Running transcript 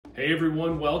Hey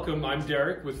everyone, welcome. I'm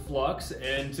Derek with Flux,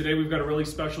 and today we've got a really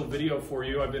special video for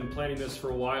you. I've been planning this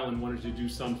for a while and wanted to do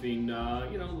something, a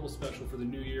little special for the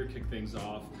new year, kick things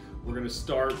off. We're gonna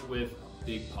start with a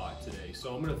big pot today.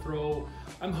 So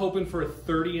I'm hoping for a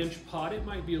 30-inch pot. It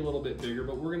might be a little bit bigger,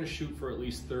 but we're gonna shoot for at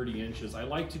least 30 inches. I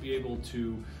like to be able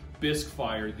to bisque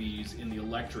fire these in the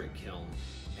electric kiln,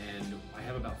 and I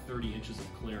have about 30 inches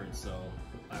of clearance, so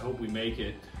I hope we make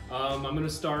it. I'm gonna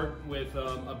start with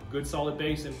a good solid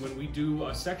base, and when we do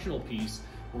a sectional piece,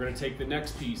 we're gonna take the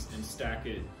next piece and stack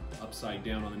it upside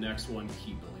down on the next one,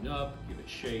 keep building up, give it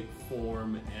shape,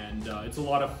 form, and it's a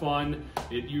lot of fun.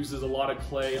 It uses a lot of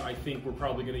clay. I think we're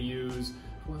probably gonna use,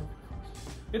 well,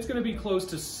 it's gonna be close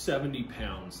to 70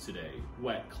 pounds today,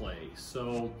 wet clay.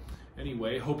 So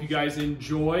anyway, hope you guys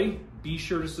enjoy. Be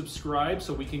sure to subscribe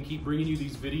so we can keep bringing you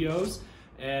these videos,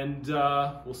 and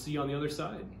we'll see you on the other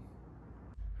side.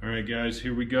 All right, guys,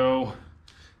 here we go.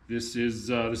 This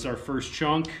is our first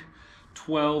chunk,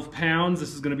 12 pounds.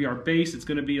 This is gonna be our base. It's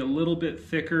gonna be a little bit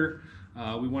thicker.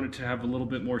 We want it to have a little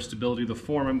bit more stability. The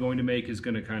form I'm going to make is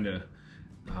gonna kind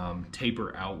of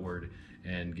taper outward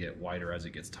and get wider as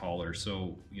it gets taller.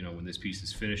 So, when this piece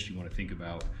is finished, you wanna think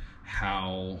about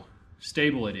how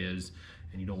stable it is,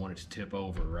 and you don't want it to tip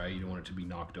over, right? You don't want it to be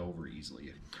knocked over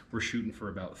easily. We're shooting for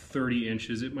about 30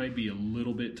 inches. It might be a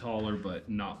little bit taller, but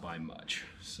not by much.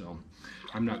 So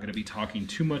I'm not gonna be talking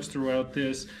too much throughout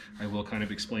this. I will kind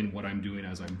of explain what I'm doing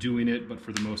as I'm doing it, but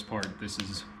for the most part, this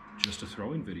is just a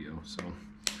throwing video. So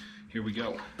here we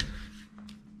go.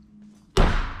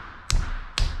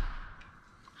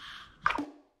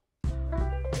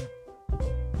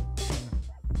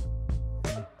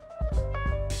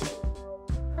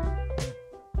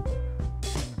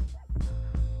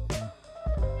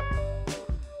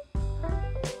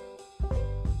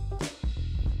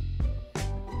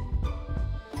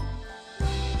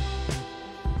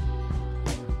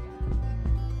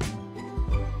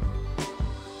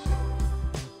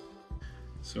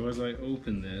 So as I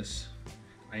open this,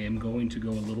 I am going to go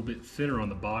a little bit thinner on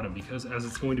the bottom, because as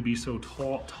it's going to be so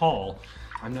tall,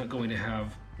 I'm not going to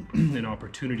have an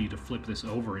opportunity to flip this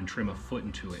over and trim a foot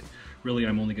into it. Really,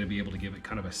 I'm only going to be able to give it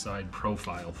kind of a side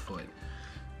profile foot.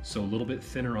 So a little bit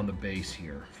thinner on the base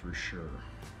here, for sure.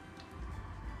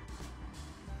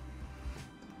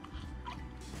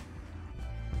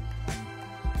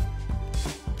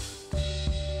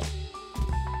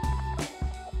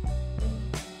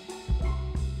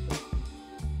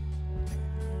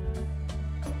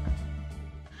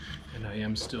 I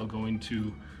am still going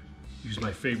to use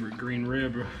my favorite green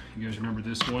rib, you guys remember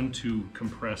this one, to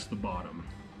compress the bottom.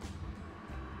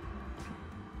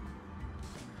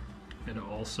 And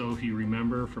also, if you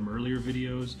remember from earlier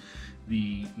videos,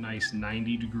 the nice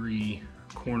 90-degree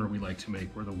corner we like to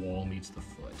make where the wall meets the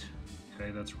foot.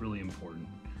 Okay, that's really important.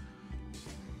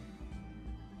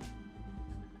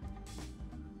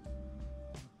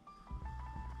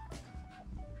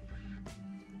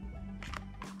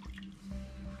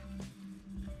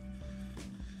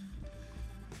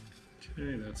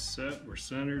 Okay, that's set, we're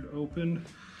centered, open.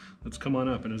 Let's come on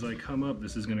up, and as I come up,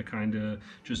 this is gonna kind of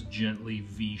just gently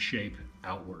V-shape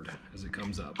outward as it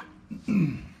comes up.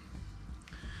 And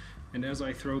as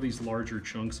I throw these larger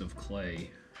chunks of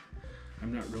clay,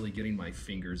 I'm not really getting my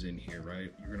fingers in here,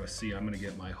 right? You're gonna see I'm gonna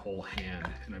get my whole hand,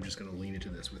 and I'm just gonna lean into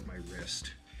this with my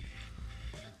wrist.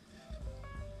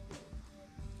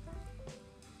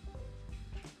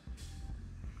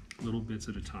 Little bits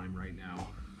at a time right now.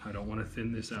 I don't want to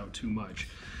thin this out too much.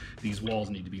 These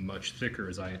walls need to be much thicker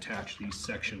as I attach these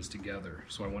sections together.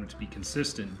 So I want it to be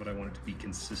consistent, but I want it to be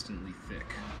consistently thick.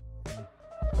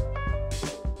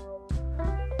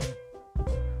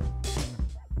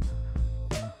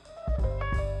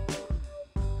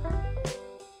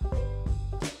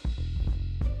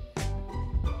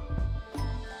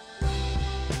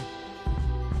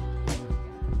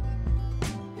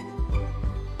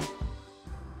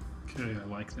 Okay, I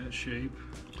like that shape.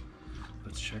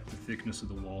 Let's check the thickness of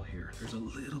the wall here. There's a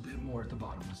little bit more at the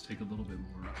bottom. Let's take a little bit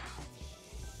more.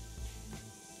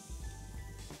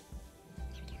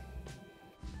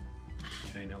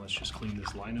 Okay, now let's just clean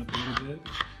this line up a little bit.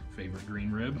 Favorite green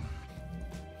rib.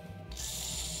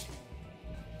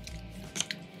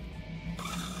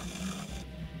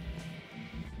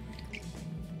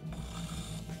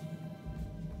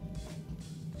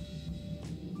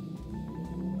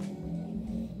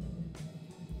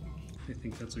 I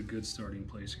think that's a good starting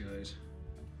place, guys.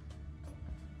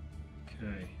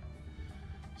 Okay,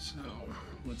 so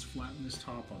let's flatten this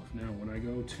top off. Now when I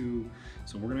go to,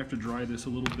 so we're gonna have to dry this a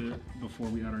little bit before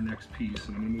we add our next piece,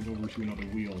 and I'm gonna move over to another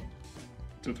wheel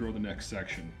to throw the next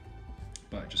section.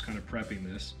 But just kind of prepping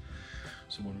this.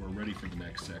 So when we're ready for the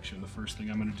next section, the first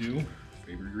thing I'm gonna do,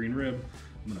 favorite green rib,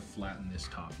 I'm gonna flatten this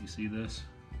top. You see this?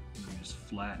 I'm just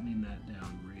flattening that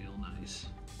down real nice.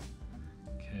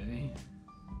 Okay.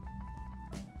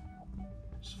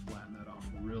 Just flatten that off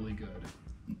really good.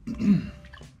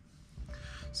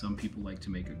 Some people like to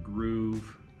make a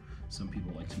groove. Some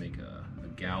people like to make a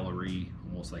gallery,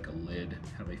 almost like a lid,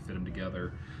 how they fit them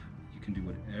together. You can do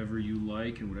whatever you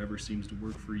like and whatever seems to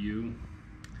work for you.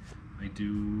 I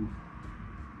do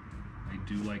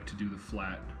like to do the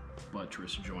flat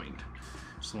buttress joint.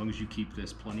 As long as you keep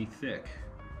this plenty thick,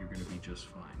 you're gonna be just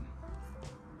fine.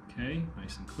 Okay,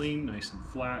 nice and clean, nice and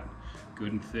flat,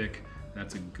 good and thick.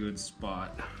 That's a good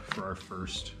spot for our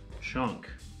first chunk.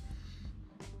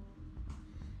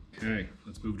 Okay,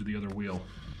 let's move to the other wheel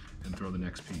and throw the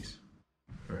next piece.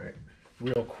 All right,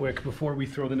 real quick, before we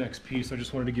throw the next piece, I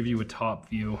just wanted to give you a top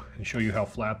view and show you how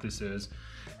flat this is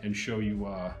and show you,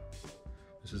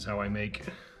 this is how I make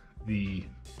the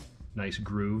nice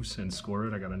grooves and score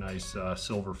it. I got a nice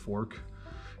silver fork.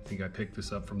 I think I picked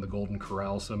this up from the Golden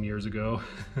Corral some years ago.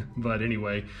 But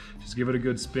anyway, just give it a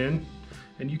good spin.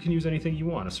 And you can use anything you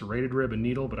want, a serrated rib, a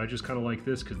needle, but I just kind of like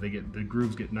this because the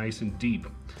grooves get nice and deep.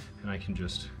 And I can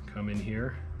just come in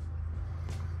here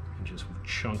and just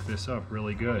chunk this up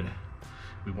really good.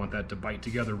 We want that to bite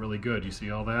together really good. You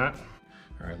see all that?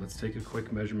 All right, let's take a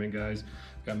quick measurement, guys.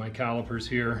 Got my calipers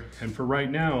here, and for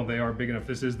right now, they are big enough.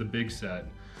 This is the big set,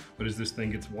 but as this thing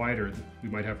gets wider, we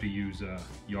might have to use a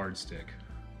yardstick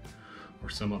or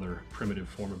some other primitive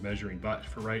form of measuring. But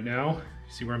for right now,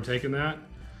 see where I'm taking that?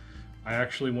 I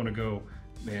actually want to go,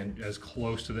 man, as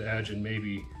close to the edge and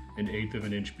maybe 1/8 of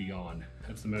an inch beyond.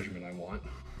 That's the measurement I want.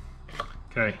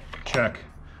 Okay, check.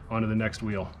 On to the next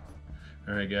wheel.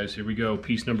 All right, guys, here we go.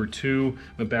 Piece number 2.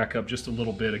 I'm gonna back up just a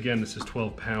little bit. Again, this is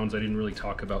 12 pounds. I didn't really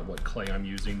talk about what clay I'm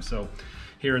using. So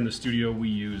here in the studio, we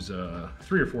use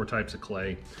 3 or 4 types of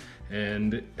clay.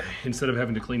 And instead of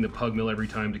having to clean the pug mill every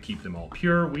time to keep them all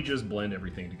pure, we just blend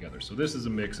everything together. So this is a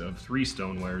mix of 3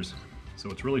 stonewares. So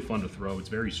it's really fun to throw. It's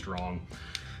very strong.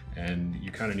 And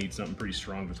you kind of need something pretty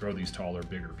strong to throw these taller,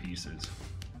 bigger pieces.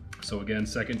 So again,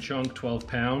 second chunk, 12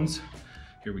 pounds.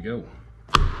 Here we go.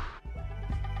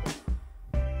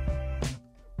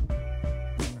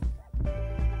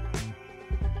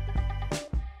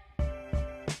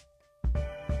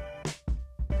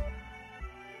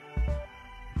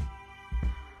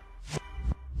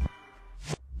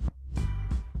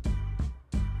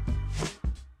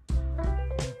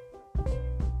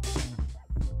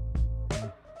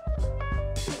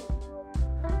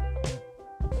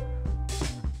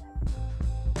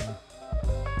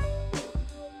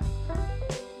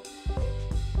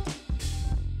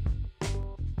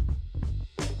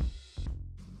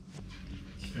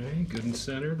 Okay, good and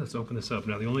centered. Let's open this up.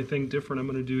 Now the only thing different I'm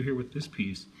going to do here with this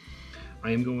piece,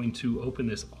 I am going to open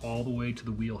this all the way to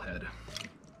the wheel head.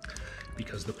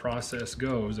 Because the process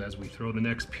goes, as we throw the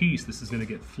next piece, this is going to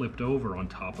get flipped over on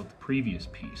top of the previous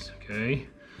piece, okay?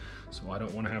 So I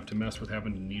don't want to have to mess with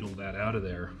having to needle that out of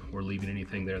there or leaving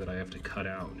anything there that I have to cut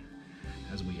out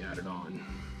as we add it on.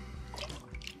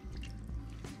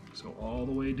 So all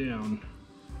the way down.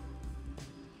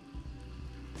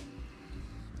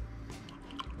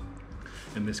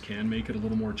 And this can make it a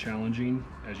little more challenging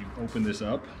as you open this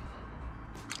up.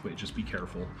 Wait, just be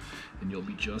careful and you'll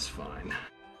be just fine.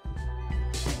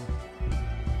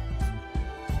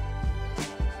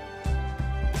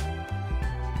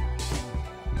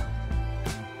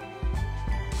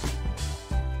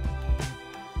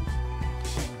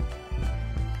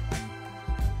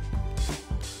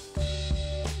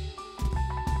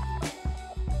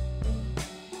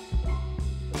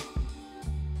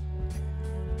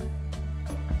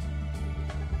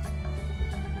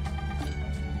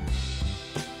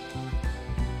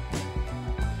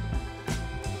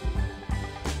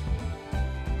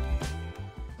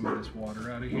 This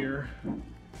water out of here.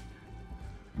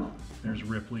 There's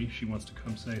Ripley. She wants to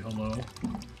come say hello.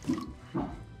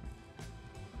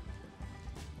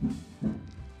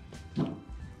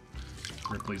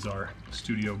 Ripley's our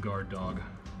studio guard dog.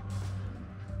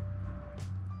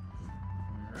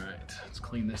 All right, let's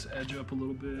clean this edge up a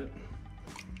little bit.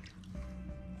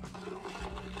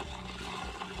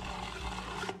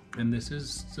 And this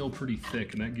is still pretty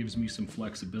thick, and that gives me some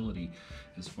flexibility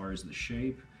as far as the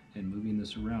shape and moving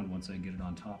this around once I get it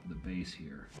on top of the base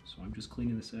here. So I'm just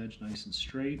cleaning this edge nice and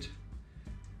straight.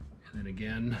 And then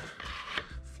again,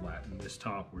 flatten this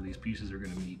top where these pieces are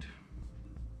gonna meet.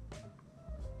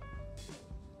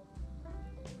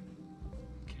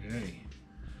 Okay,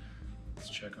 let's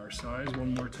check our size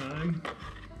one more time.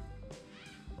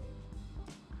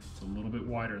 It's a little bit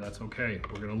wider, that's okay.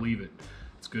 We're gonna leave it.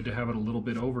 It's good to have it a little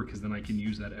bit over because then I can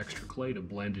use that extra clay to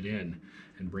blend it in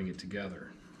and bring it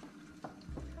together.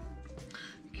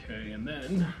 Okay, and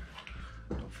then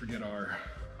don't forget our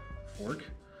fork.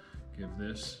 Give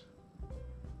this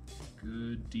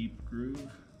good deep groove,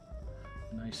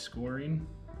 nice scoring.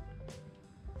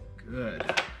 Good.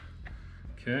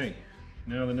 Okay,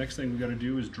 now the next thing we got to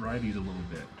do is dry these a little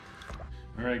bit.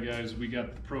 All right guys, we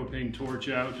got the propane torch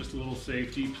out, just a little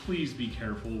safety. Please be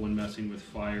careful when messing with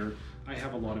fire. I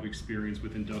have a lot of experience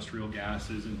with industrial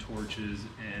gases and torches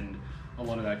and a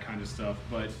lot of that kind of stuff,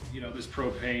 but you know, this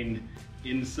propane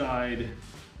inside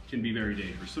can be very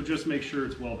dangerous. So just make sure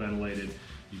it's well ventilated,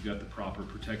 you've got the proper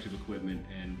protective equipment,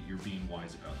 and you're being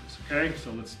wise about this, okay?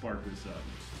 So let's spark this up.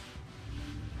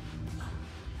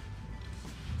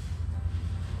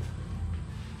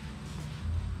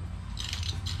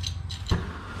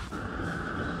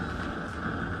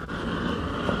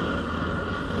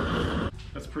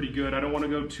 Pretty good. I don't want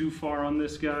to go too far on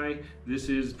this guy. This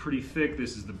is pretty thick.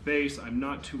 This is the base. I'm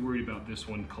not too worried about this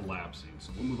one collapsing.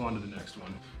 So we'll move on to the next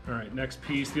one. All right, next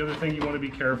piece. The other thing you want to be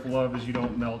careful of is you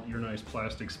don't melt your nice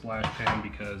plastic splash pan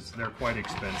because they're quite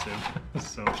expensive.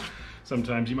 So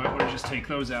sometimes you might want to just take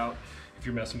those out if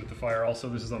you're messing with the fire. Also,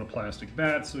 this is on a plastic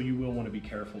bat, so you will want to be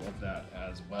careful of that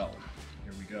as well.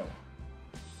 Here we go.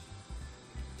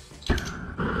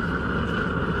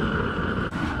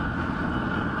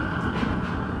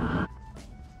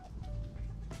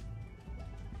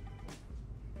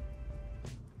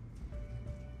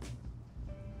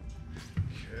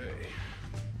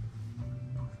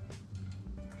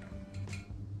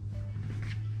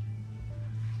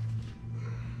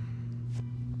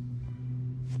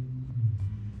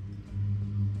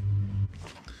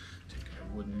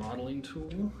 Wooden modeling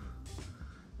tool,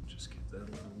 just give that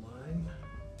a little line.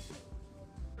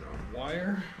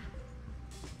 Wire.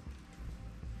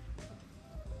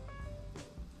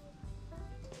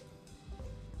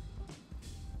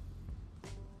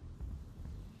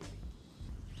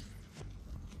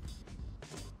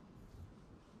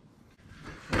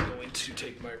 I'm going to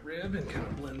take my rib and kind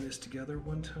of blend this together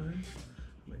one time.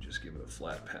 I might just give it a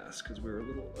flat pass because we were a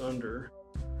little under.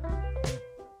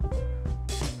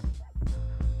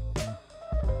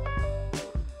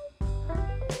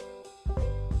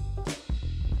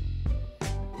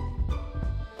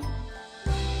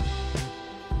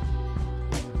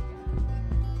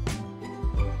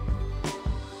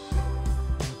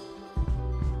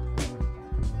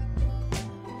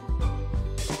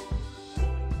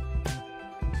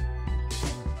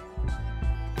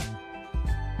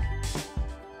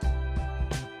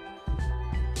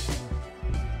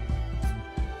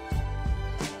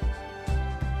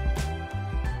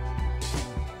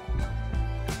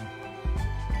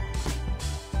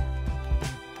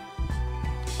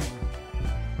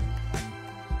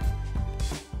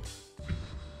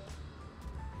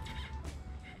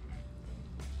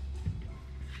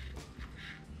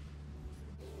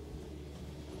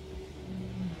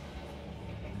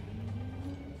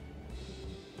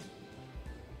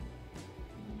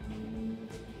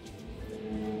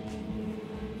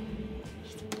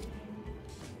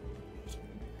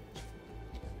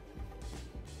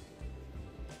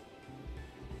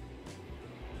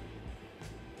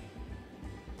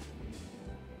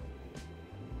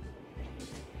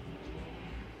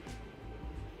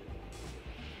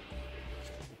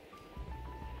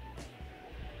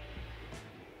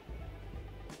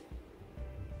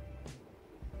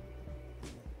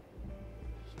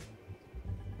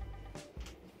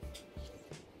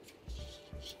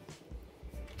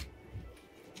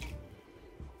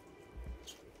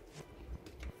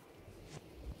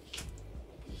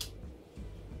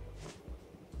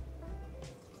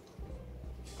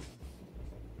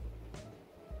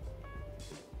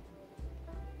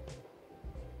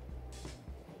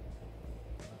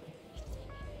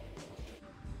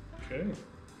 Okay,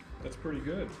 that's pretty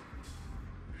good.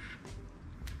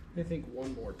 I think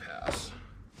one more pass.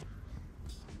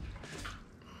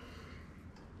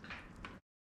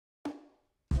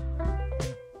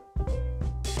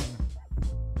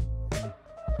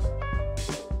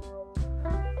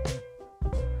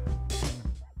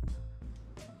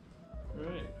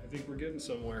 think we're getting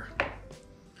somewhere.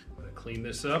 I'm gonna clean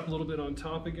this up a little bit on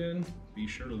top again. Be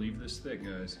sure to leave this thick,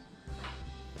 guys.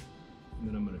 And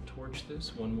then I'm gonna torch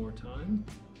this one more time.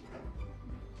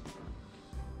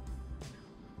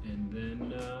 And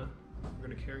then we're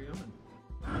gonna carry on.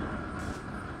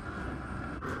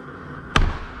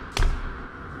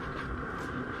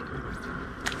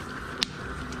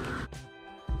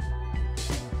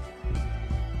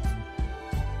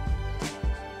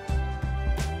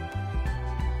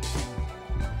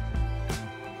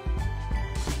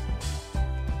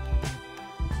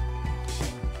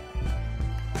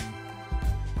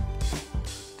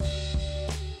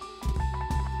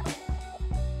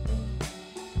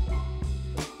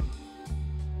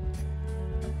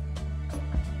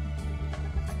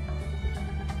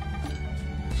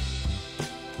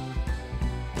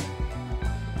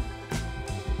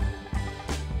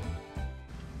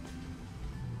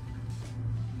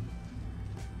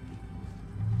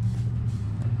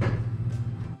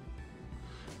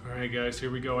 guys,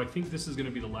 here we go. I think this is going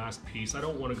to be the last piece. I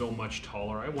don't want to go much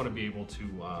taller. I want to be able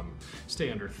to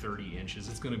stay under 30 inches.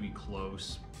 It's going to be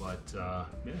close, but yeah,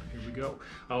 here we go.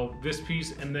 Oh, this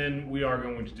piece, and then we are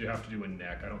going to have to do a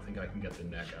neck. I don't think I can get the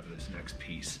neck out of this next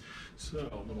piece. So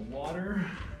a little water,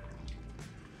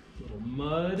 a little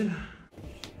mud.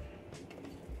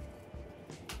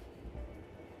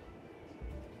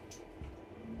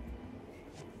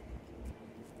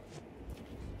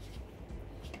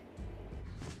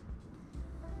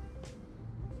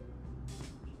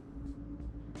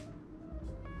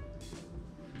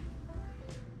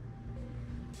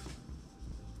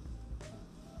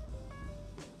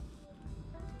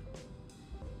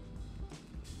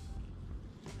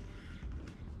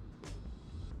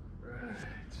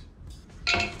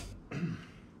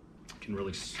 Can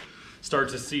really start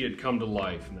to see it come to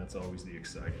life, and that's always the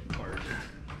exciting part.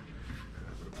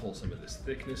 I'm going to pull some of this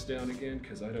thickness down again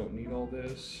because I don't need all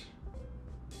this.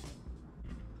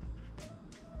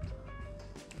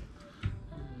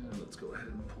 And let's go ahead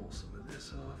and pull some of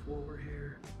this off while we're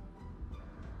here.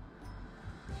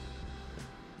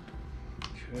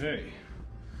 Okay,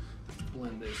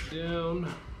 blend this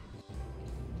down.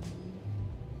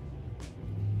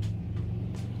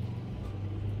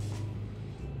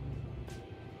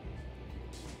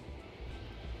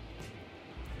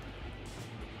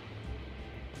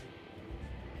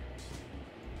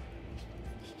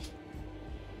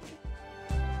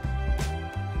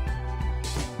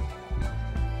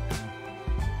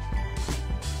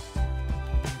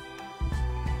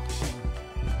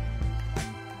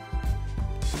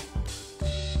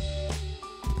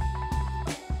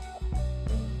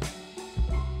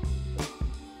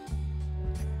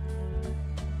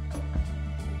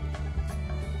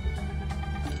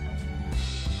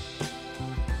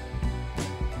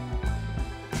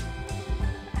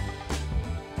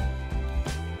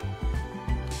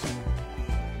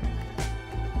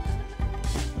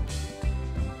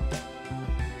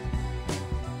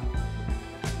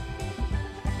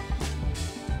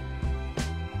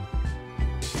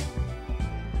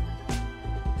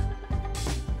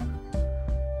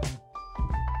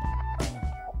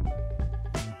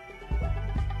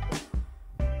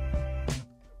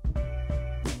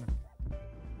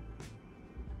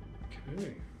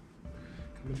 Okay,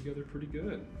 coming together pretty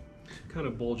good. Kind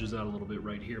of bulges out a little bit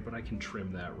right here, but I can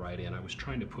trim that right in. I was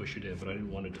trying to push it in, but I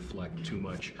didn't want to deflect too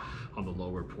much on the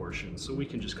lower portion. So we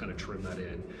can just kind of trim that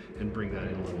in and bring that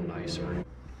in a little nicer.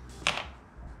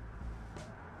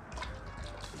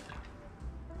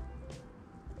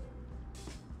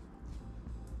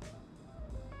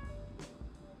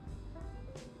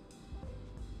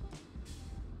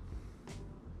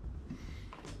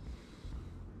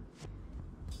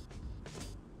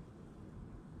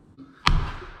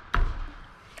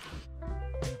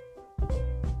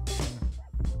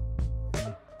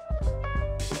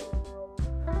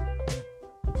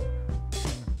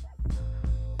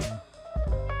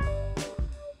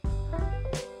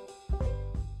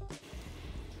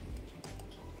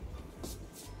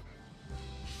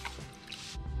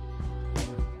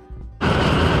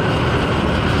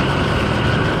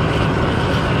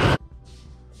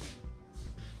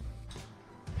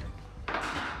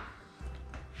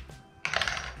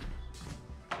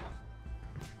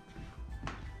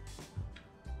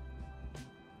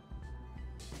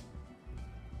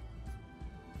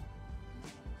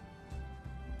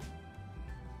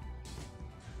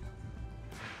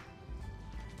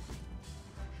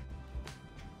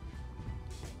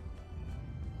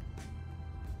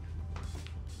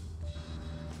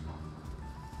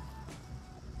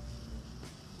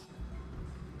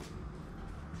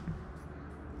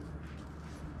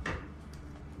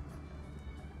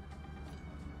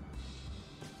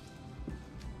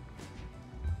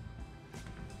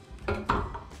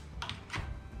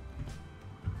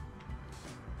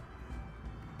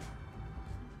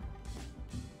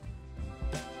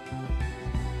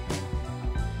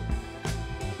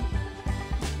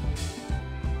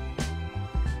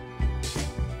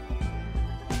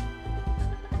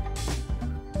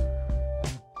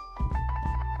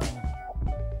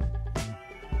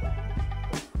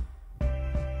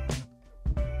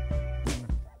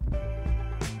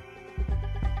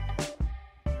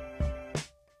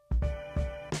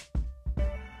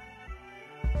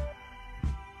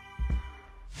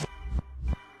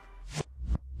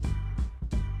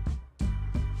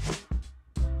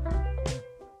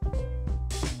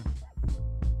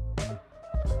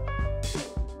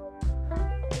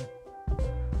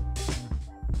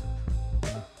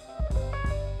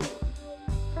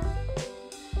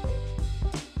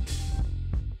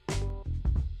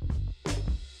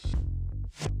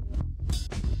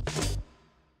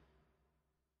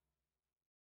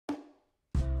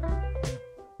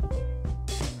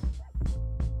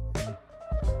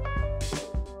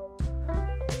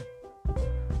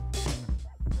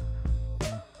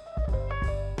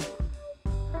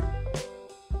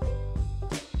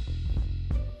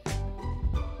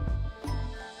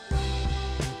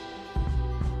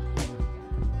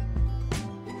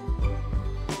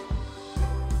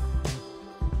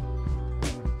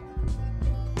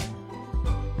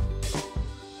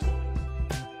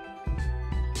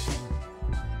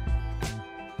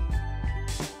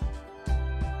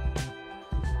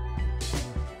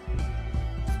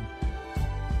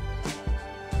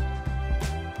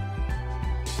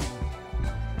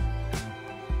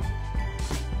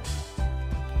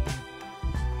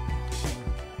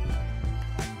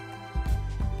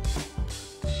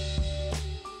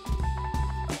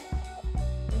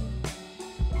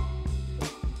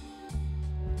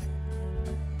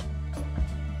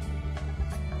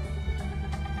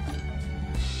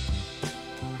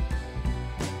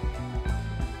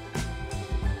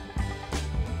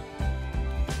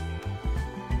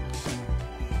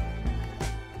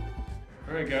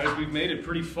 right, guys, we've made it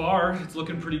pretty far. It's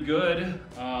looking pretty good.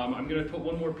 I'm gonna put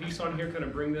one more piece on here, kind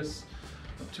of bring this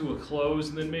up to a close,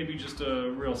 and then maybe just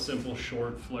a real simple,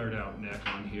 short, flared out neck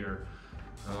on here.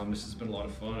 This has been a lot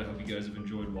of fun. I hope you guys have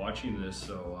enjoyed watching this,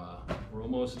 so we're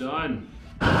almost done.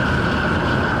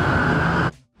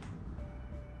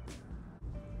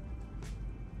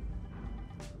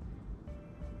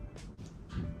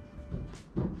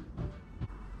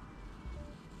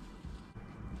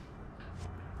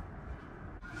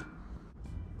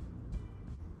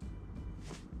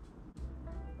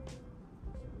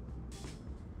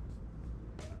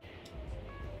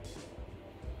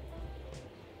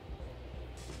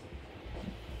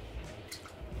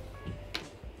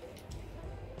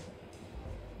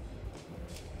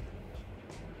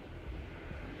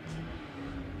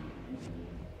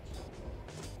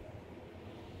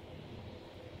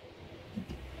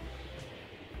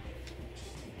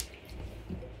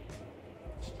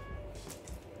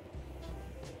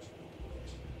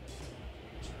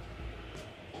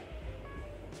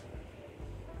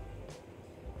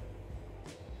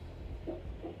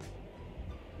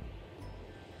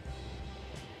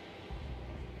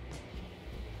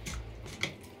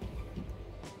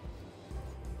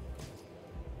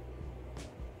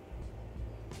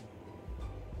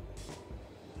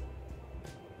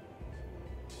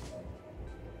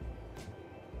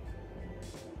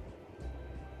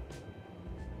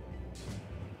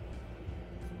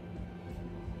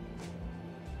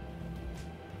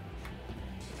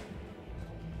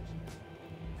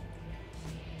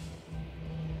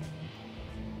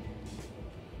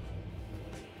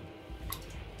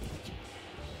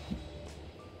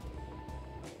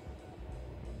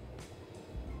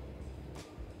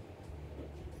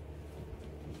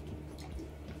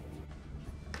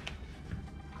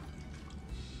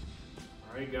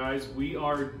 All right, guys, we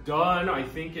are done. I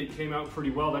think it came out pretty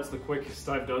well. That's the quickest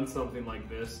I've done something like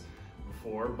this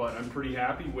before, but I'm pretty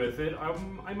happy with it.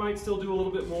 I might still do a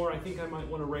little bit more. I think I might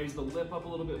want to raise the lip up a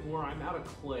little bit more. I'm out of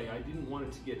clay. I didn't want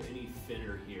it to get any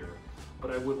thinner here,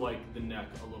 but I would like the neck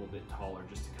a little bit taller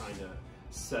just to kind of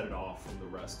set it off from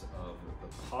the rest of the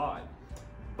pot.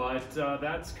 But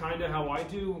that's kind of how I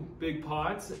do big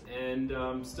pots,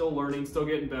 and still learning, still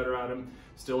getting better at them,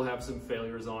 still have some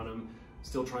failures on them.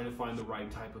 Still trying to find the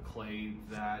right type of clay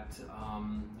that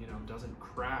you know, doesn't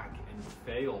crack and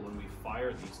fail when we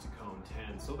fire these to cone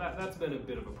 10. So that's been a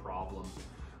bit of a problem.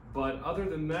 But other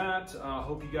than that,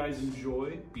 hope you guys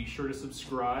enjoyed. Be sure to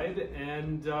subscribe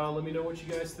and let me know what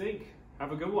you guys think.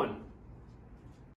 Have a good one.